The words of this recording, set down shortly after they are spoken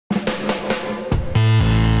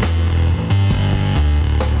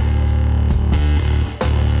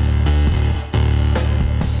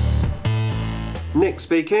Nick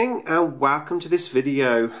speaking, and welcome to this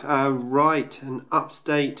video. Right, an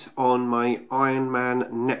update on my Iron Man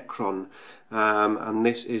Necron, and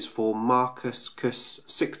this is for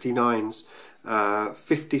Marcuscus69's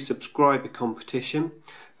 50 subscriber competition,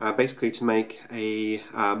 basically to make a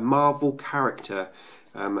Marvel character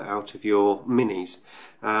out of your minis.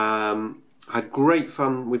 I had great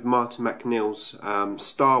fun with Martin McNeil's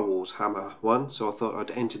Star Wars hammer one, so I thought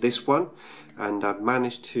I'd enter this one, and I've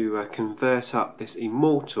managed to convert up this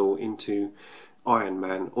Immortal into Iron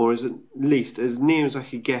Man, or at least as near as I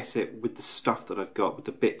could get it with the stuff that I've got, with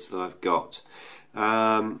the bits that I've got.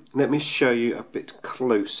 Let me show you a bit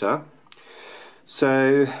closer.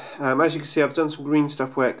 So as you can see, I've done some green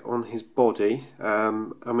stuff work on his body.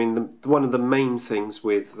 I mean, one of the main things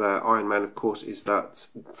with Iron Man, of course, is that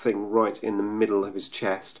thing right in the middle of his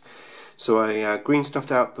chest. So I green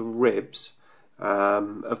stuffed out the ribs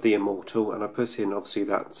of the Immortal, and I put in obviously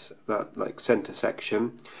that like centre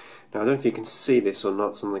section. Now I don't know if you can see this or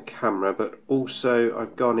not on the camera, but also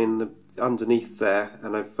I've gone in underneath there,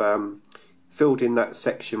 and I've filled in that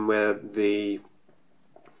section where the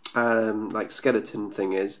like skeleton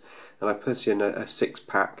thing is, and I put in a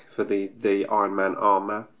 6-pack for the Iron Man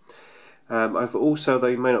armour. I've also, though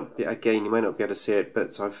you may not be able to see it,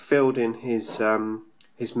 but I've filled in his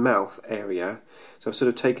mouth area. So I've sort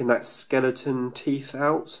of taken that skeleton teeth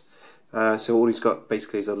out, so all he's got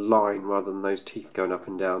basically is a line rather than those teeth going up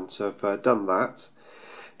and down. So I've done that.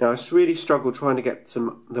 Now I really struggled trying to get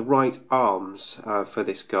the right arms for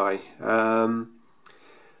this guy.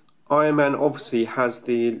 Iron Man obviously has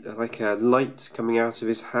like a light coming out of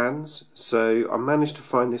his hands, so I managed to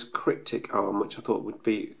find this cryptic arm, which I thought would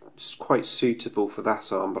be quite suitable for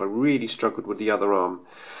that arm, but I really struggled with the other arm.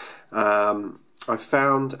 I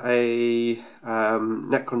found a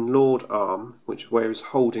Necron Lord arm, where he's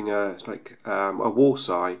holding a war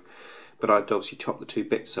sigh, but I'd obviously chopped the two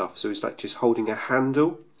bits off, so he's like just holding a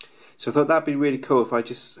handle. So I thought that'd be really cool if I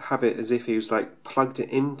just have it as if he was like plugged it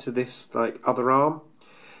into this like other arm.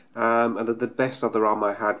 And the best other arm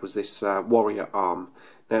I had was this warrior arm.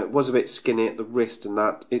 Now it was a bit skinny at the wrist, and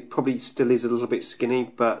that it probably still is a little bit skinny,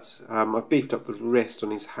 but I've beefed up the wrist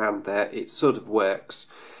on his hand there. It sort of works.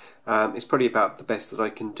 It's probably about the best that I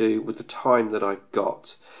can do with the time that I've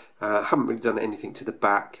got. I haven't really done anything to the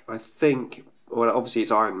back. I think, well, obviously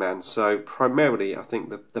it's Iron Man, so primarily I think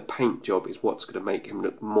the paint job is what's going to make him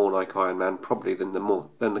look more like Iron Man, probably than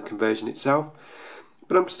the conversion itself.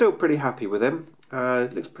 But I'm still pretty happy with him.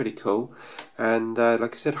 It looks pretty cool, and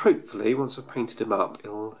like I said, hopefully once I've painted him up,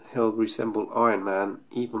 he'll resemble Iron Man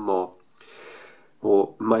even more,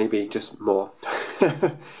 or maybe just more.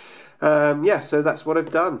 Yeah, so that's what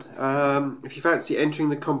I've done. If you fancy entering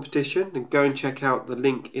the competition, then go and check out the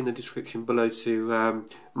link in the description below to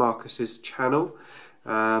Marcus's channel.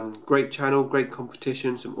 Great channel, great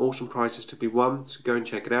competition, some awesome prizes to be won, so go and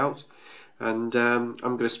check it out. And I'm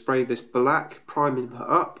going to spray this black, prime him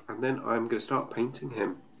up, and then I'm going to start painting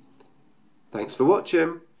him. Thanks for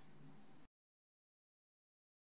watching.